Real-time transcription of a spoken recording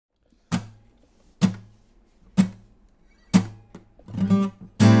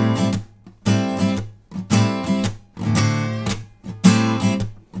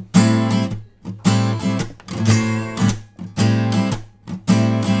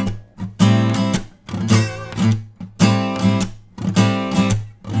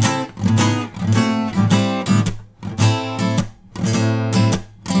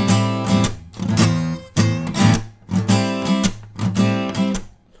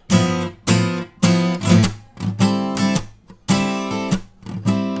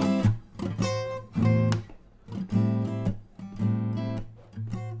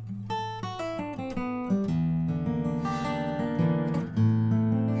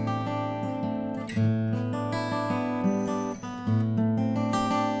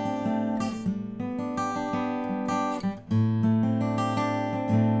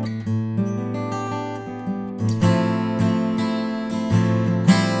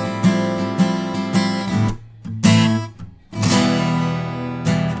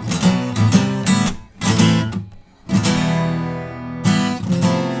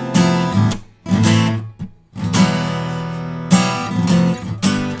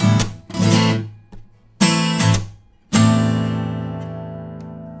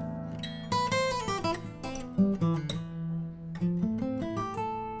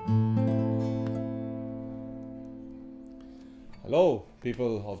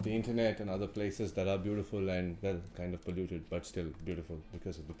people of the internet and other places that are beautiful and, well, kind of polluted, but still beautiful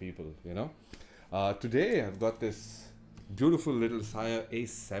because of the people, you know. Today I've got this beautiful little Sire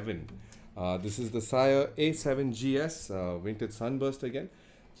A7. This is the Sire A7 GS Vintage Sunburst again,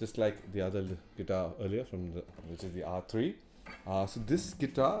 just like the other guitar earlier from the, which is the R3. So this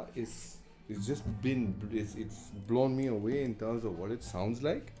guitar is it's blown me away in terms of what it sounds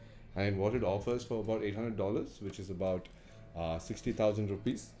like and what it offers for about $800, which is about 60,000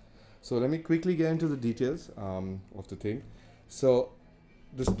 rupees. So let me quickly get into the details of the thing. So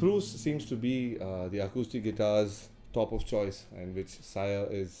the spruce seems to be the acoustic guitar's top of choice, and which Sire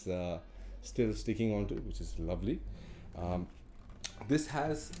is still sticking on to, which is lovely. This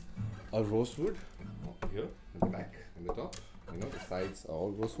has a rosewood here in the back and the top. You know, the sides are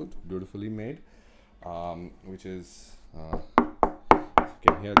all rosewood, beautifully made, which is you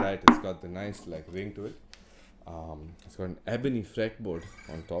can hear that it's got the nice like ring to it. It's got an ebony fretboard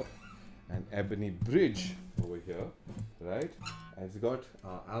on top, an ebony bridge over here, right? And it's got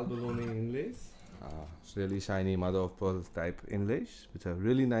abalone inlays, really shiny mother of pearl type inlays, which are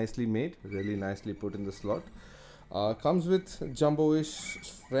really nicely made, really nicely put in the slot. Comes with jumbo-ish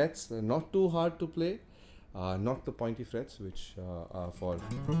frets, not too hard to play, not the pointy frets which are for,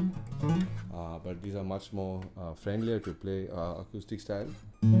 but these are much more friendlier to play acoustic style.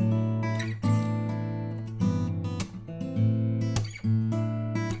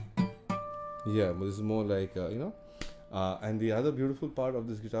 Yeah, but this is more like you know. And the other beautiful part of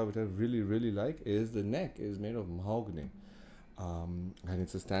this guitar, which I really like, is the neck is made of mahogany. And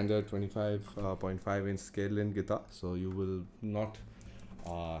it's a standard 25.5 inch scale length guitar, so you will not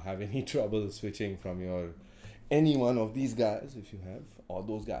have any trouble switching from any one of these guys, if you have, or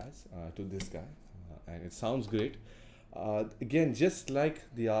those guys, to this guy, and it sounds great. Again, just like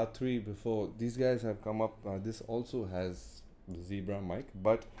the R3 before, these guys have come up. This also has the zebra mic,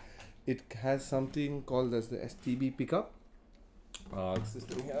 but it has something called as the STB pickup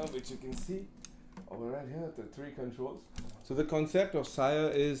system here, which you can see over right here, the 3 controls. So the concept of Sire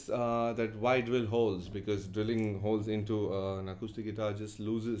is that why drill holes, because drilling holes into an acoustic guitar just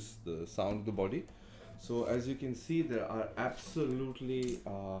loses the sound of the body. So as you can see, there are absolutely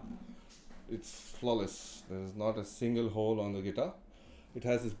it's flawless. There's not a single hole on the guitar. It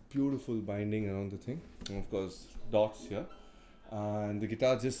has this beautiful binding around the thing, and of course dots here, and the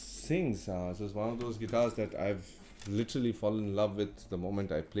guitar just sings. So it's one of those guitars that I've literally fallen in love with the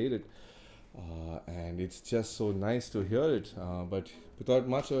moment I played it. And it's just so nice to hear it. But without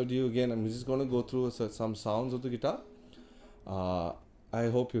much ado, again, I'm just going to go through some sounds of the guitar. I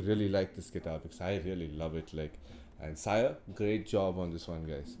hope you really like this guitar, because I really love it. And Sire, great job on this one,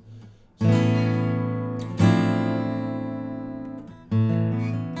 guys.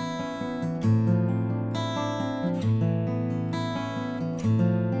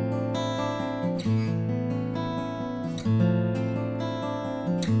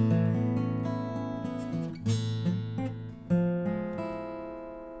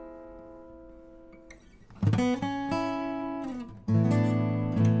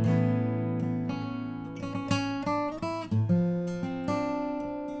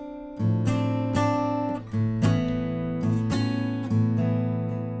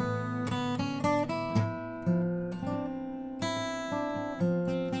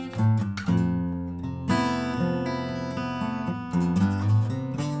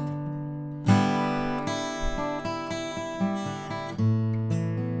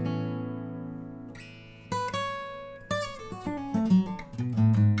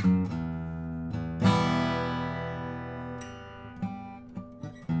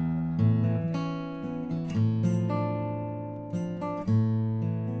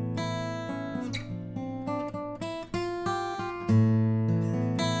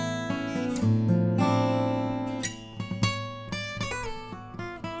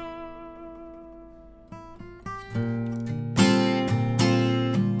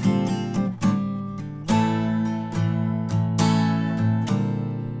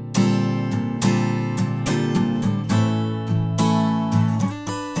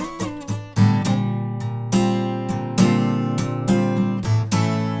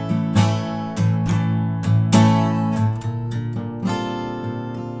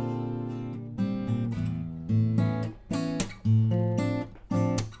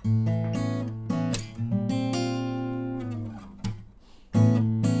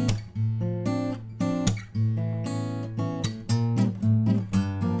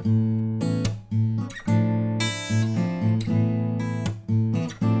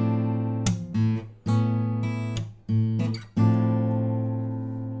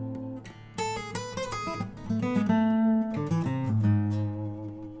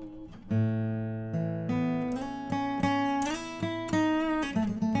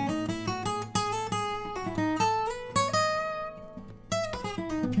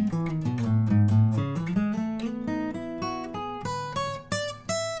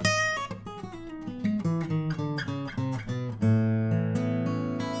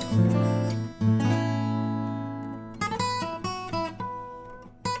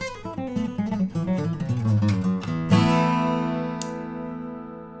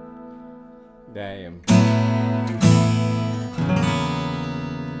 Damn.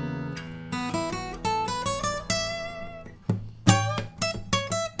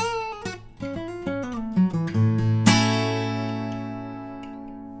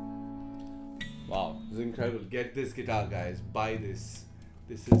 Wow, this is incredible. Get this guitar, guys. Buy this.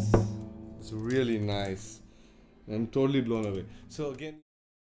 It's really nice. I'm totally blown away. So again.